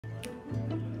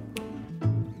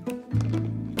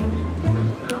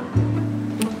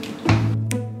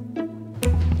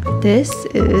This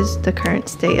is the current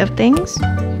state of things.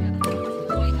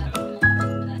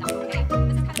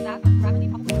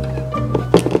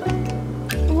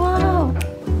 Wow!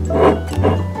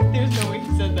 There's no way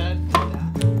he said that.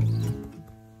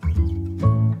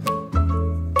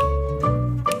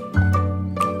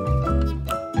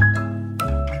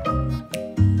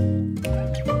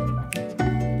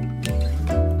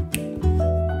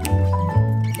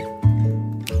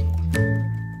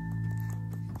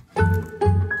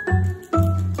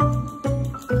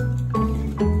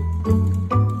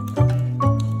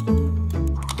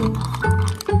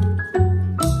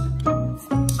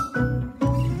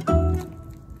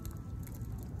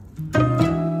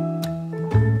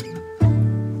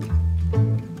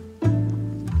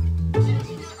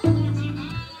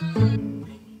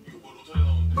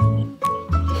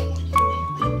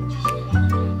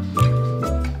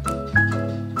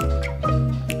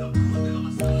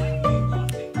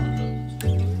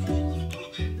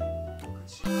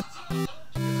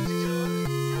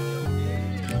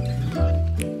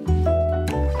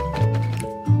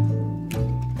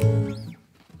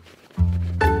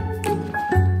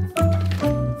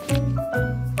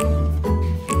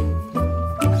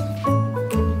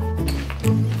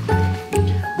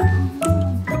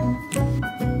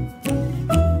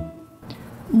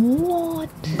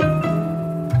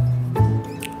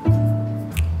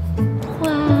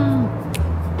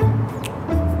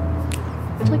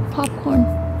 Popcorn.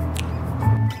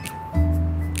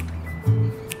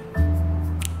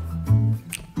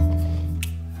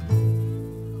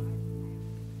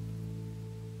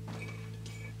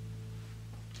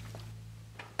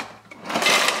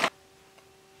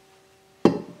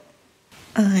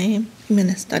 I'm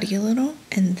gonna study a little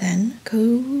and then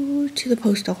go to the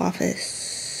postal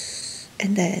office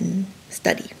and then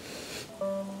study.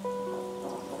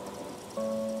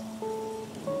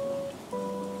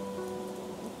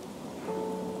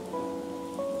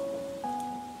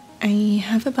 I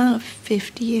have about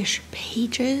 50-ish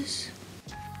pages.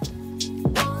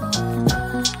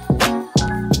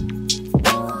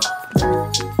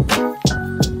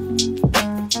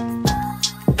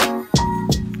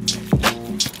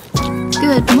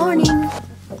 Good morning!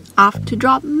 Off to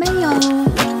drop mail!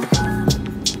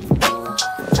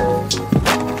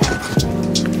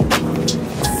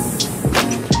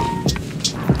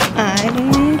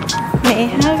 I may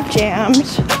have jammed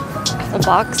the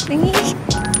box thingy.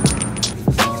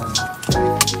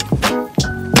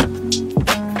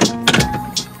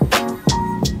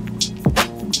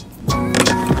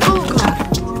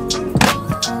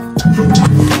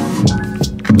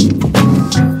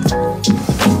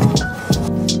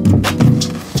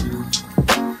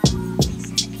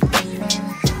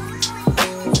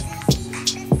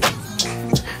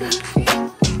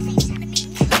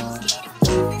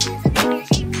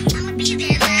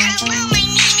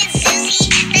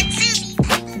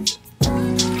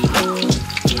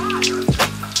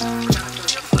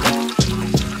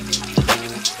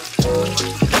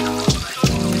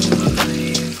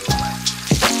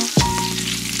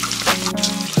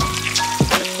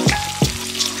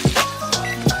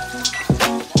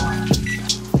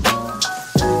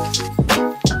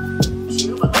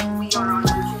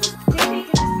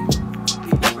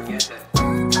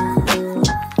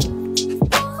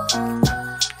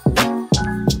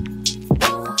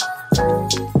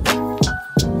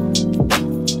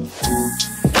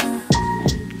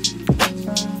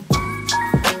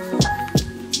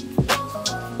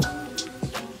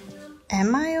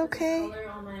 Am I okay?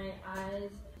 Color on my eyes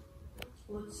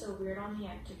looked so weird on me,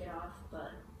 I took it off,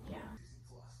 but yeah.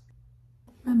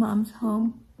 My mom's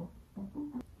home.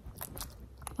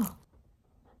 Oh.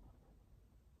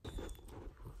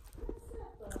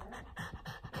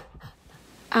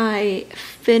 I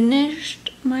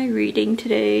finished my reading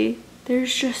today.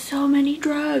 There's just so many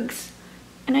drugs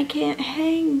and I can't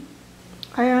hang.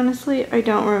 I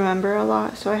don't remember a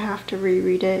lot, so I have to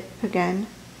reread it again.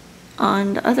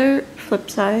 On the other flip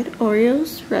side,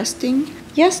 Oreo's resting.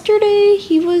 Yesterday,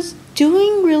 he was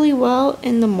doing really well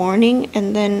in the morning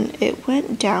and then it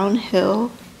went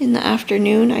downhill in the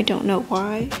afternoon. I don't know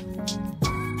why.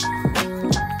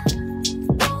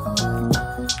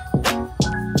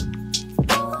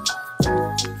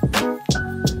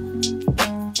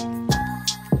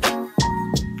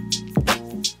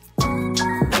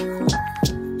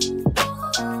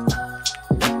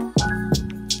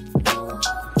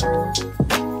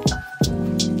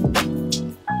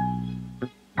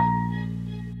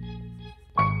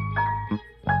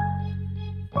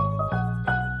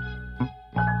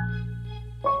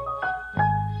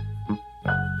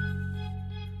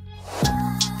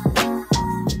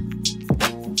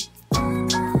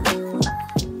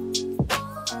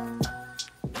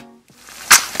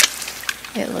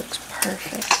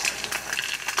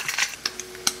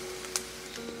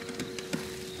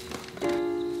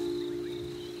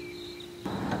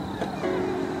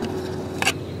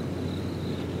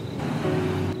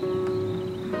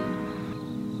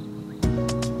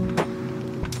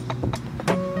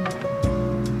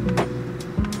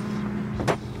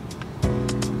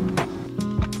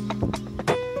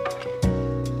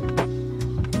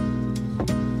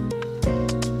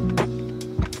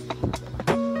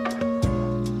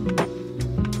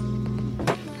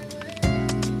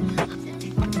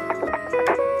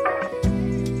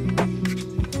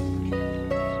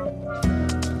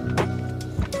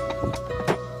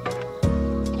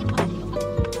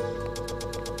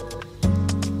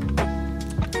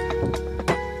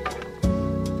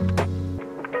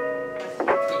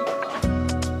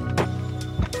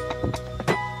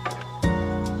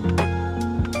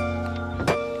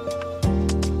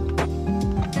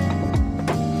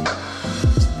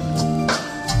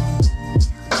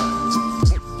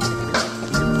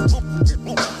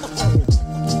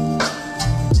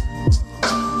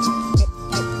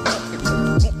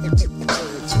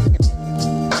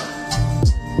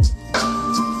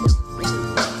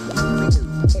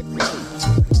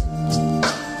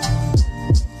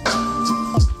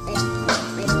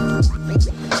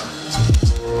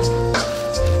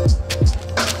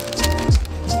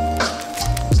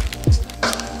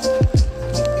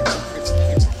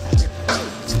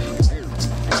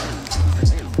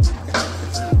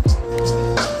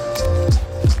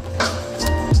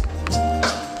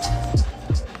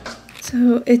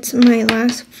 So it's my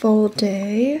last full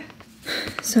day.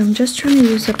 So I'm just trying to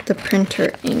use up the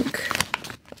printer ink.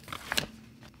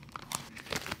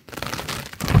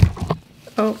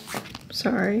 Oh,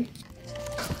 sorry.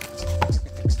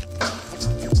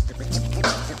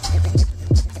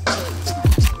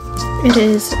 It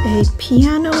is a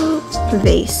piano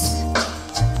vase.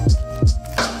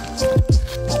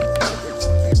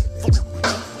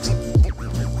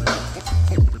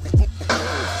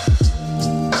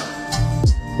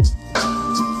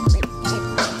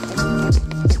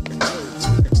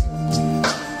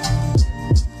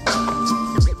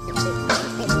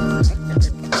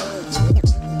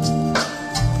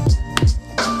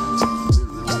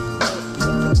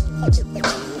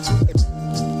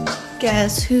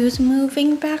 Guess who's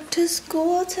moving back to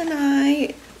school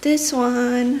tonight? This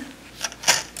one.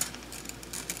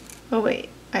 Oh wait,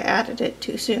 I added it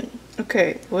too soon.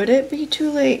 Okay, would it be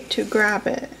too late to grab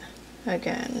it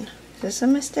again? Is this a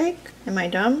mistake? Am I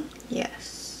dumb?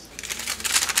 Yes.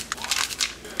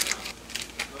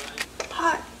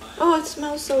 Hot. Oh, it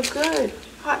smells so good.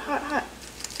 Hot, hot, hot.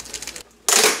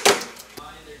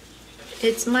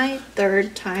 It's my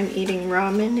third time eating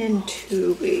ramen in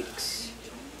 2 weeks.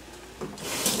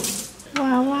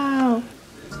 Wow, wow.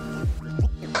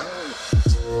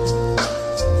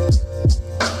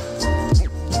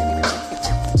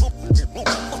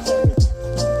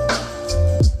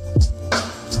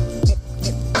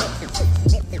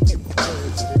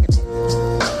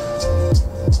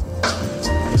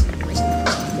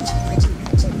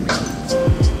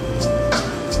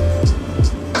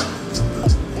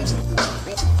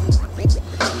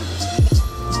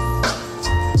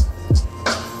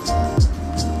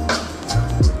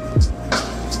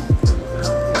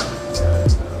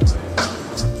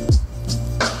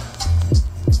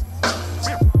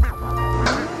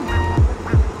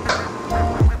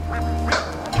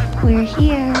 We're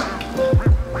here.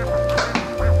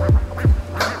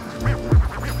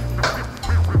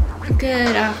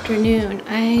 Good afternoon.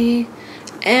 I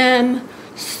am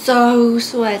so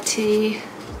sweaty.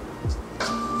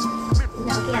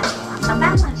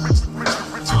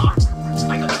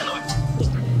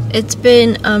 It's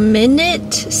been a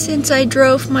minute since I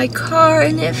drove my car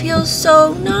and it feels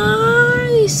so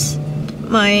nice.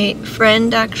 My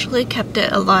friend actually kept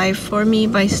it alive for me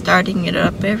by starting it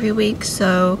up every week,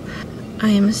 so I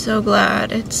am so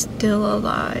glad it's still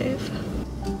alive.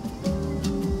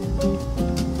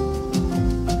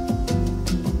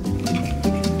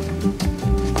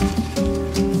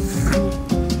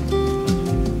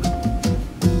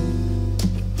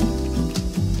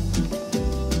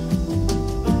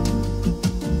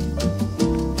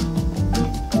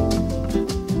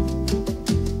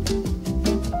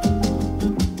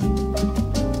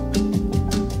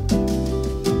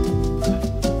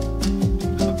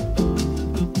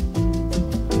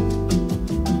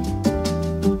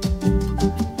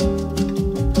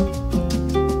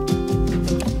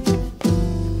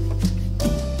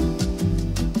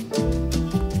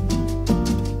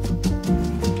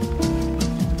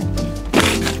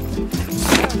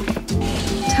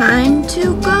 Time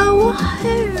to go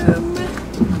home.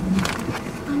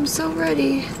 I'm so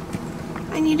ready.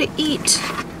 I need to eat.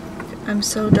 I'm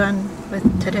so done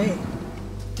with today.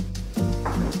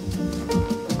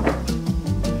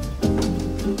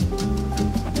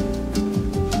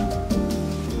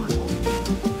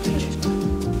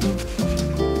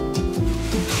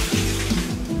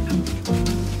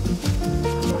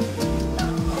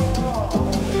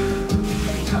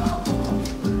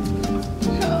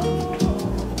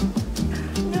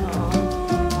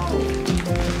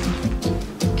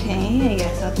 I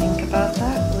guess I'll think about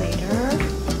that later.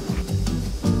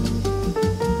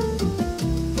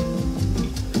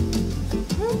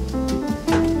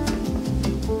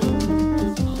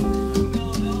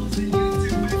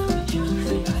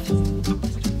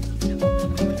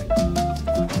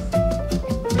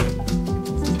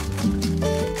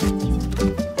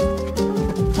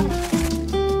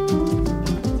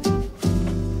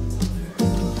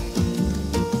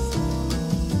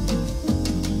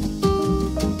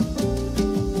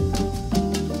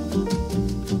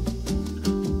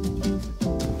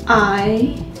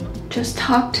 I just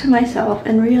talked to myself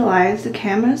and realized the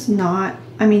camera's not,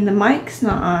 the mic's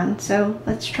not on, so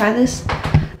let's try this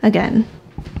again.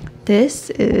 This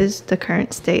is the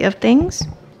current state of things.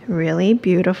 Really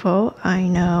beautiful, I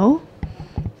know.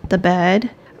 The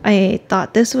bed. I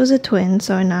thought this was a twin,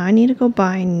 so now I need to go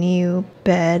buy new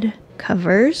bed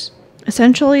covers.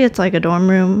 Essentially, it's like a dorm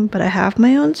room, but I have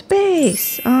my own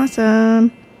space.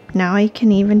 Awesome. Now I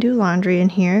can even do laundry in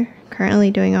here.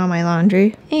 currently doing all my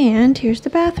laundry. And here's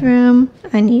the bathroom.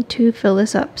 I need to fill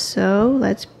this up, so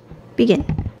let's begin.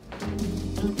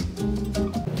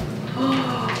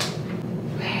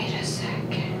 Wait a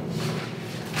second.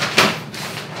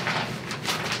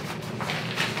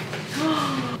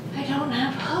 I don't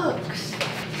have hooks.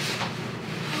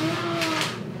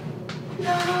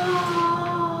 No!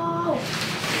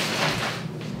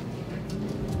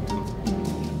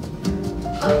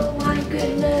 Oh my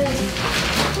goodness.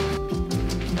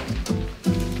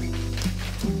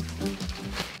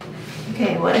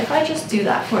 Okay, what if I just do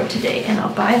that for today and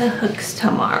I'll buy the hooks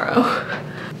tomorrow?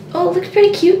 Oh, it looks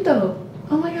pretty cute though.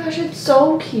 Oh my gosh, it's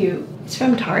so cute. It's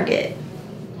from Target.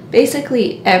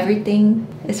 Basically everything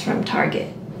is from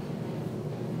Target.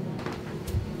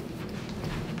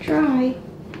 Dry.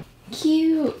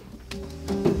 Cute.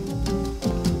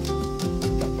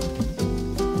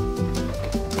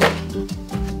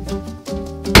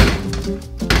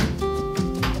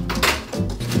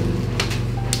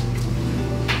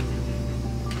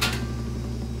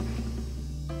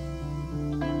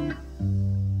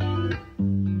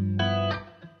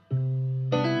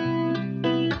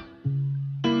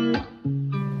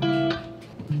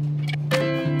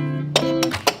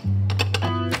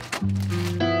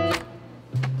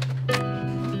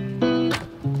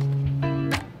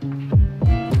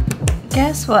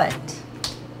 Guess what?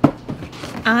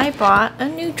 I bought a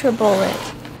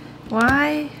NutriBullet.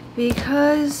 Why?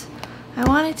 Because I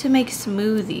wanted to make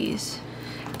smoothies.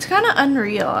 It's kind of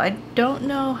unreal. I don't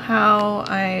know how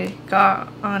I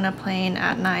got on a plane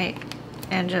at night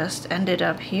and just ended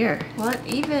up here. What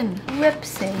even?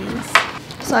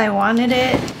 Whoopsies. So I wanted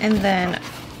it and then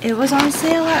it was on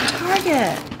sale at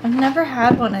Target. I've never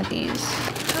had one of these.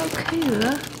 How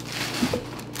cool.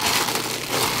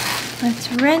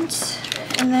 Let's rinse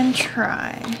and then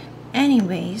try.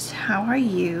 Anyways, how are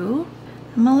you?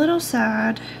 I'm a little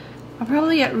sad. I'll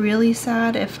probably get really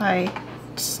sad if I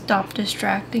stop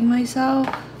distracting myself.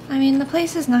 I mean, the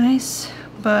place is nice,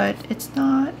 but it's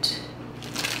not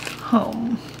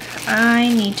home. I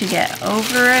need to get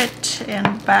over it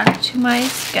and back to my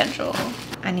schedule.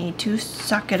 I need to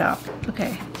suck it up.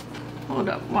 Okay, hold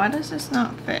up. Why does this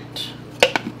not fit?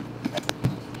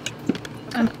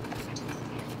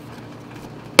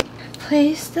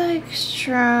 Place the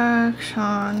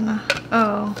extraction.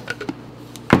 Oh,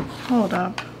 hold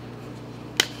up.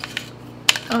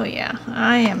 Oh yeah,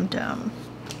 I am dumb.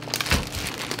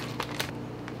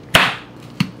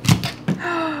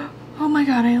 Oh my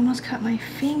god, I almost cut my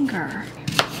finger.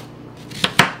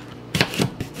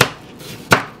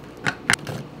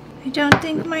 I don't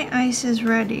think my ice is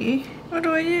ready. What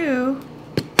do I do?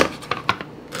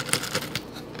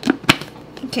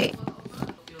 Okay.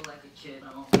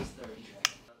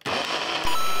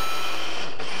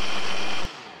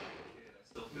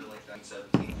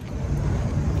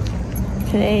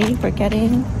 Today we're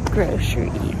getting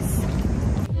groceries.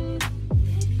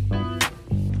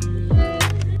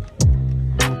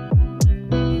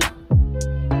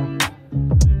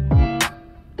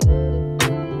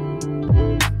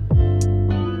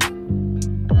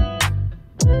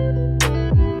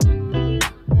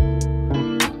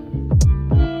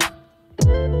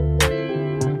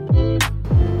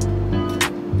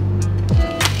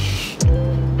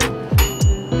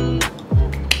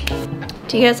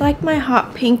 Do you guys like my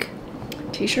hot pink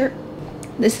t-shirt?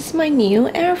 This is my new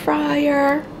air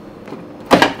fryer.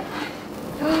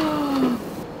 Oh,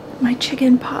 my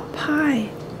chicken pot pie.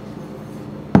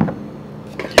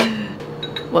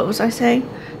 What was I saying?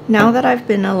 Now that I've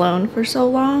been alone for so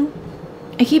long,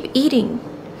 I keep eating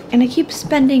and I keep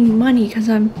spending money because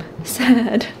I'm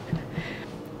sad.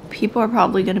 People are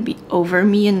probably gonna be over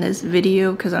me in this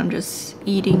video because I'm just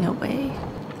eating away.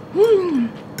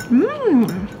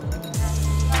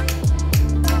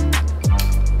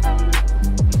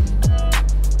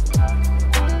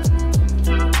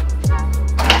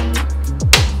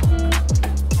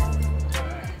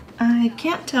 I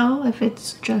can't tell if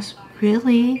it's just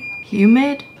really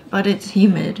humid, but it's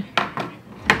humid.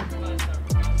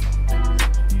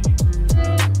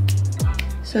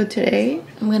 So today,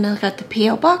 I'm gonna look at the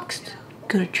P.O. box,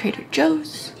 go to Trader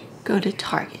Joe's, go to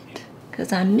Target,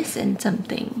 because I'm missing some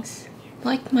things,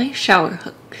 like my shower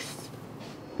hooks.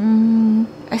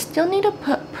 I still need to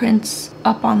put prints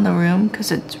up on the room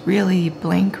because it's really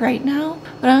blank right now,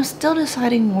 but I'm still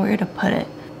deciding where to put it.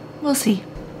 We'll see.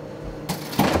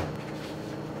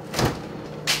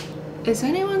 Is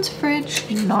anyone's fridge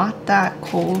not that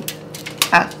cold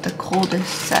at the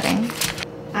coldest setting?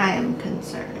 I am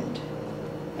concerned.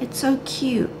 It's so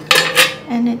cute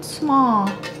and it's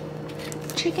small.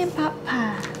 Chicken pot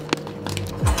pie.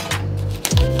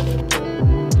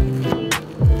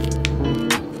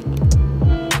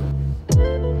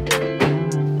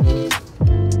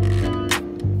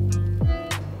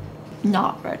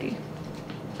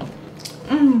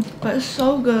 but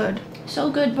so good. So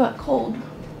good but cold.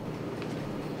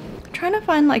 I'm trying to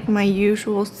find like my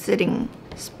usual sitting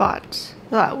spots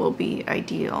that will be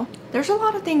ideal. There's a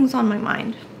lot of things on my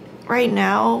mind. Right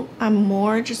now, I'm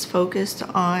more just focused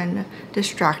on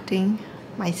distracting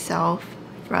myself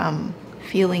from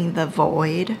feeling the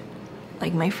void.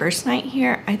 Like my first night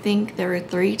here, I think there were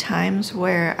 3 times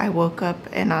where I woke up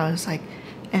and I was like,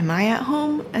 am I at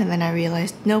home? And then I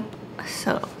realized, nope.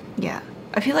 So yeah,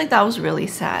 I feel like that was really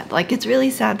sad. Like it's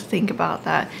really sad to think about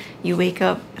that. You wake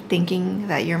up thinking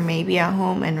that you're maybe at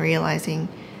home and realizing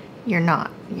you're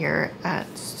not. You're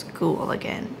at school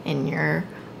again in your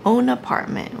own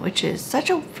apartment, which is such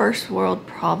a first world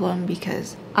problem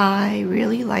because I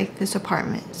really like this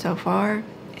apartment so far.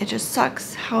 It just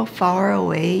sucks how far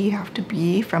away you have to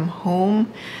be from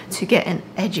home to get an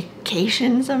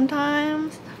education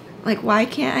sometimes. Like, why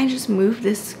can't I just move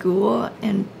this school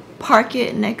and park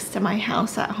it next to my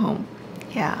house at home?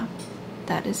 Yeah,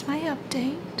 that is my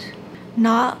update.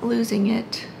 Not losing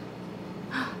it.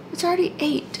 It's already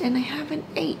 8 and I haven't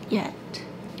ate yet.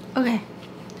 Okay,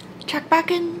 check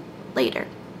back in later.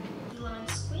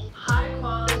 High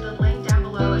quality, the link down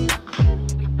below is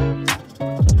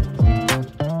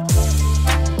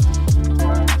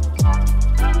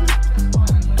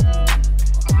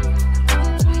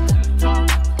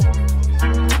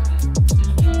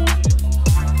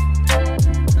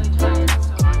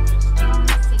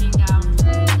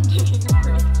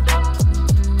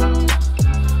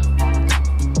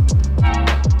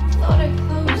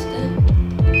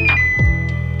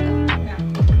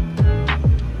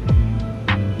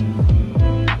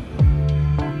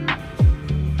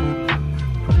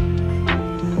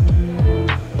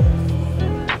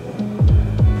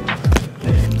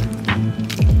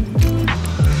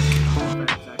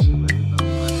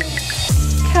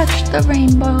catch the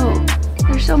rainbow.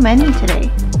 There's so many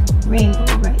today.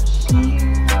 Rainbow right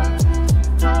here.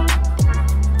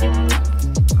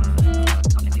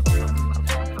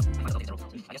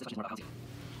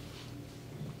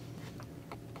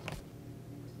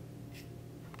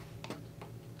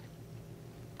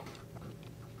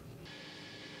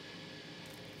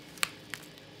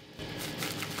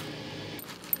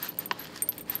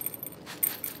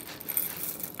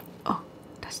 Oh,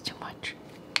 that's too much.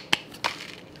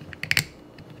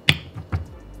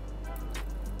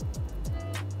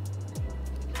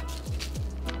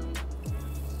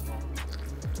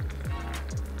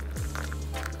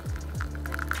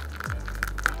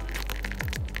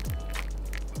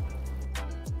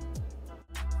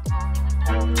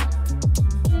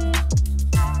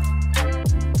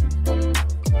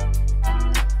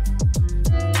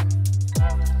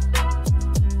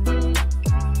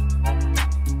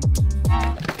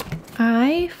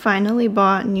 I finally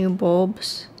bought new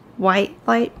bulbs, white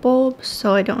light bulbs,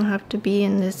 so I don't have to be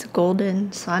in this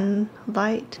golden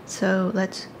sunlight. So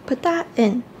let's put that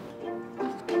in.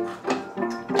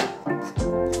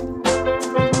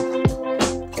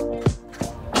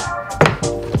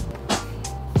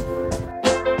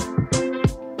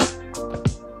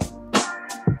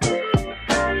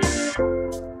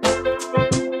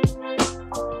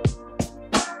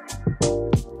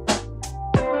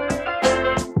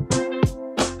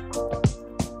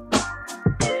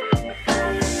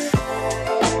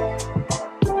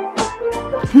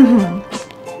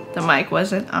 The mic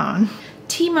wasn't on.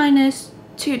 T-minus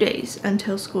 2 days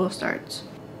until school starts.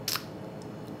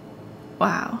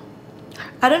 Wow.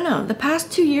 I don't know, the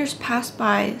past 2 years passed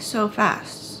by so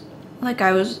fast. Like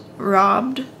I was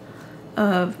robbed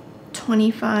of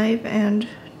 25 and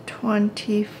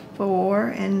 24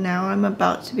 and now I'm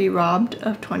about to be robbed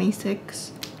of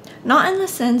 26. Not in the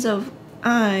sense of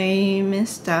I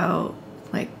missed out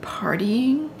like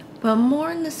partying, but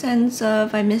more in the sense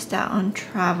of I missed out on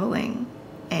traveling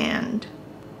and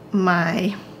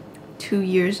my 2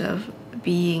 years of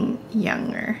being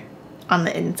younger on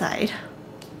the inside.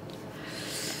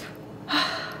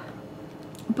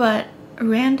 But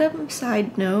random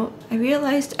side note, I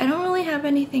realized I don't really have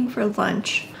anything for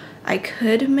lunch. I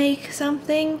could make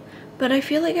something, but I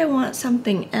feel like I want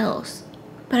something else.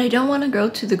 But I don't want to go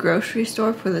to the grocery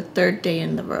store for the 3rd day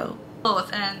in a row.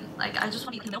 both, and like I just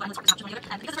want to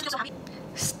eat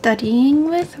Studying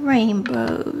with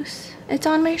rainbows. It's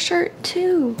on my shirt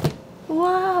too.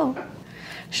 Wow.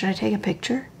 Should I take a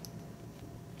picture?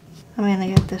 I'm gonna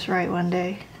get this right one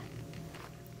day.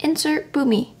 Insert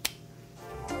Boomy.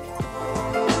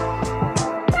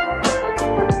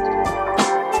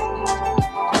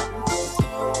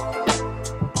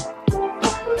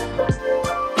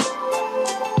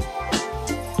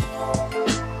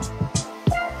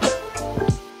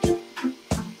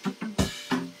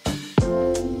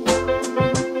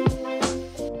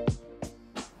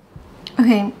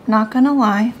 not gonna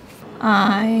lie.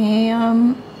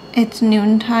 It's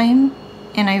noontime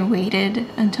and I waited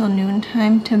until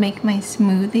noontime to make my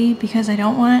smoothie because I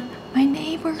don't want my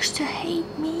neighbors to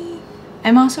hate me.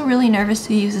 I'm also really nervous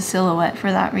to use a silhouette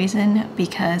for that reason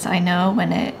because I know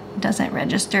when it doesn't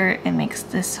register, it makes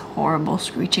this horrible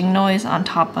screeching noise on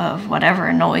top of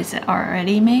whatever noise it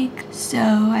already makes. So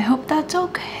I hope that's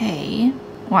okay.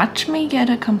 Watch me get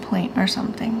a complaint or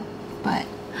something. But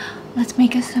let's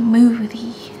make a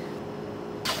smoothie.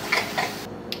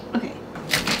 Okay.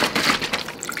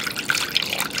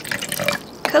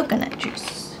 Coconut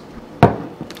juice.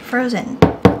 Frozen.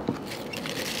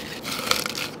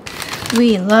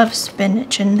 We love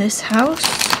spinach in this house.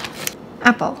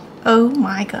 Apple. Oh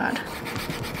my god.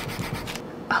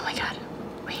 Oh my god.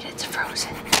 Wait, it's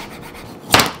frozen.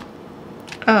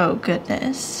 Oh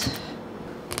goodness.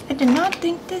 I did not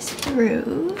think this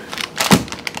through.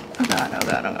 Oh god, oh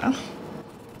god, oh god.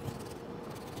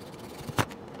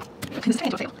 This is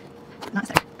turning into a fail. Not a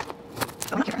stick.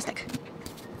 Oh, I'm not here for a stick.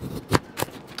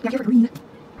 You're here for green.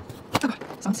 Oh god,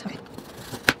 sounds okay.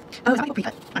 Oh, is that how you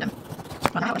pre-cut on them?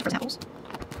 Well, now I want frozen apples.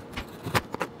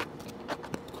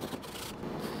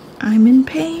 I'm in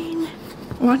pain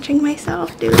watching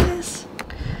myself do this.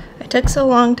 It took so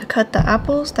long to cut the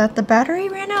apples that the battery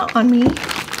ran out on me.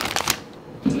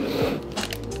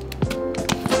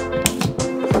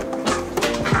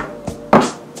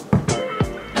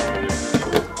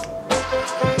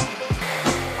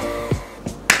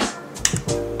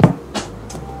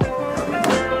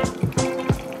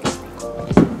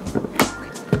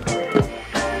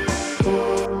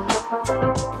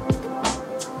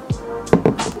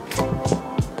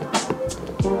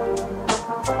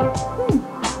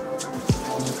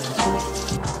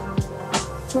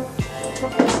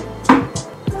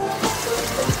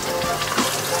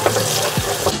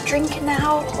 Drink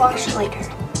now, wash later.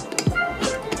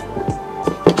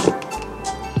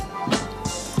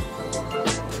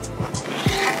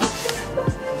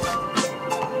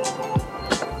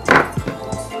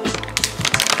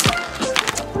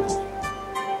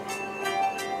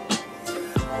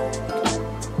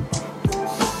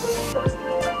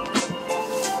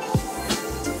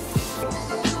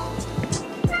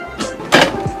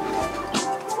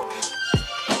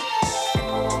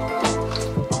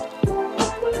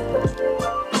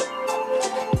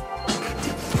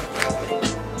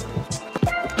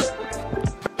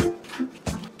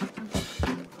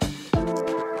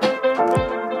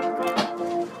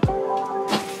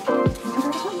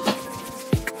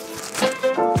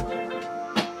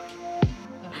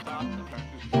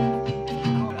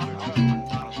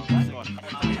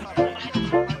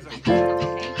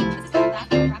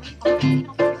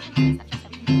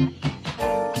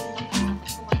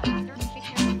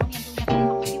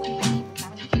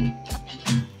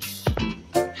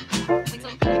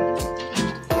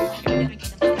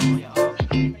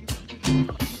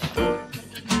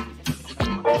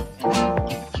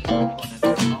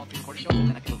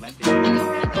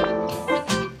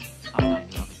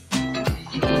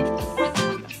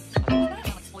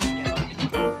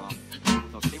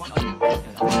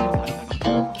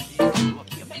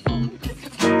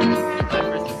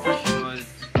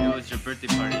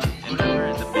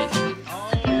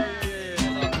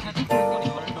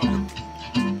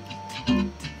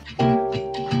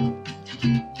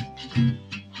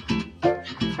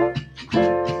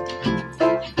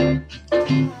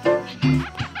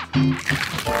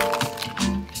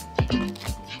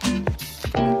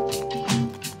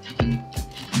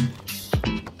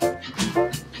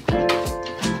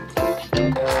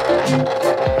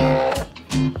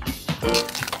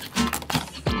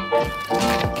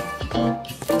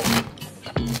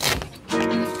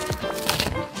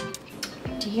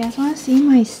 You guys want to see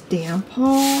my stamp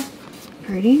haul?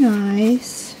 Pretty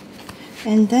nice.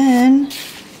 And then,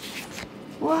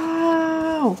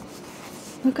 wow!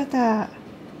 Look at that.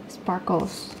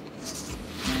 Sparkles.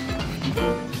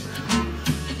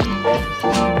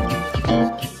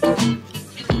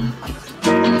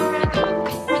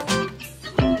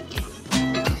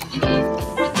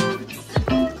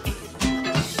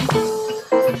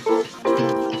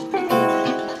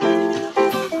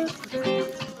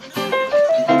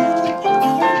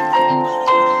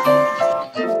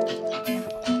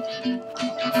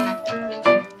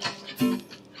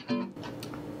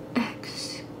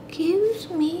 Excuse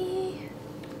me,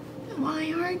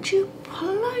 why aren't you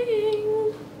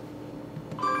playing?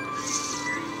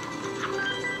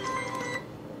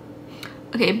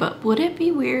 Okay, but would it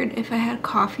be weird if I had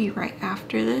coffee right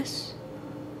after this?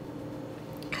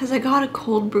 Because I got a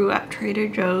cold brew at Trader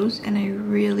Joe's and I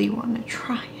really want to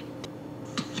try it.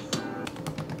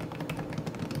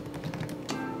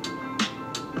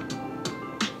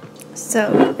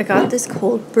 So I got this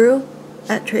cold brew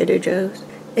at Trader Joe's.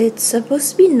 It's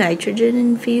supposed to be nitrogen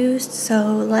infused,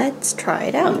 so let's try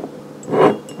it out.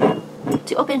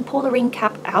 To open, pull the ring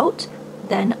cap out,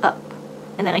 then up,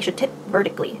 and then I should tip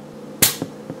vertically.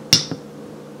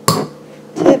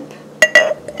 Tip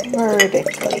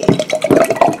vertically.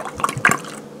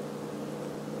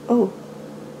 Oh.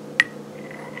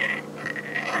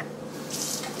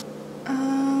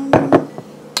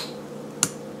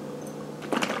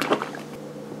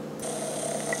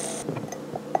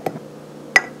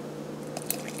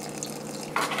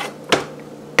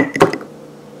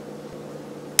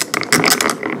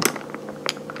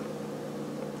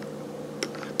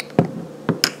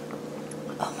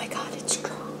 Oh my god, it's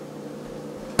strong.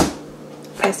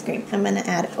 Ice cream. I'm gonna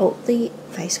add Oatly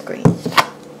ice cream.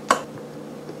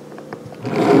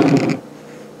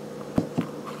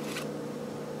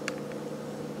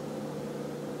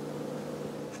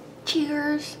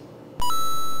 Cheers.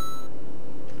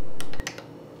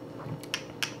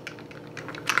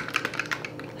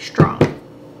 Strong.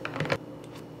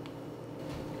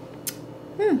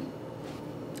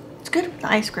 It's good with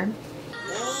the ice cream.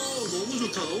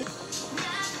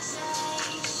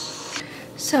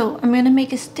 So I'm gonna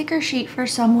make a sticker sheet for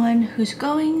someone who's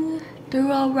going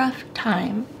through a rough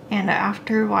time. And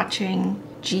after watching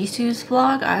Jisoo's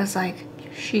vlog, I was like,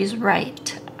 she's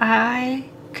right. I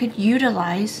could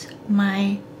utilize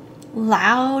my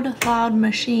loud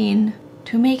machine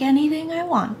to make anything I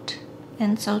want.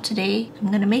 And so today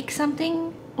I'm gonna make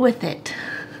something with it.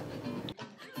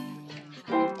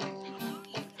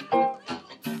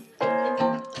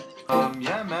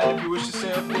 Yeah, man, if you wish to stay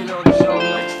updated on the show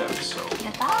next episode.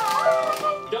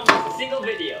 Don't miss a single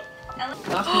video.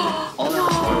 All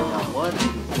that story now. What in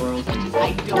the world?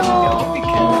 I don't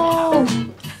know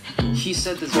because He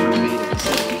said this verbatim. He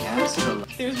said he answered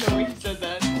There's no way he said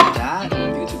that. that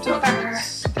YouTube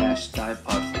topics dash dive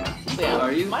podcast. Yeah,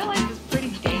 Are you? my life is pretty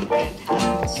dang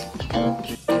fantastic.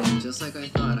 Just like I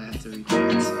thought, I had to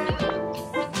record it. So.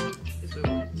 It's a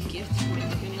gift for my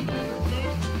birthday,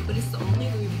 but it's the only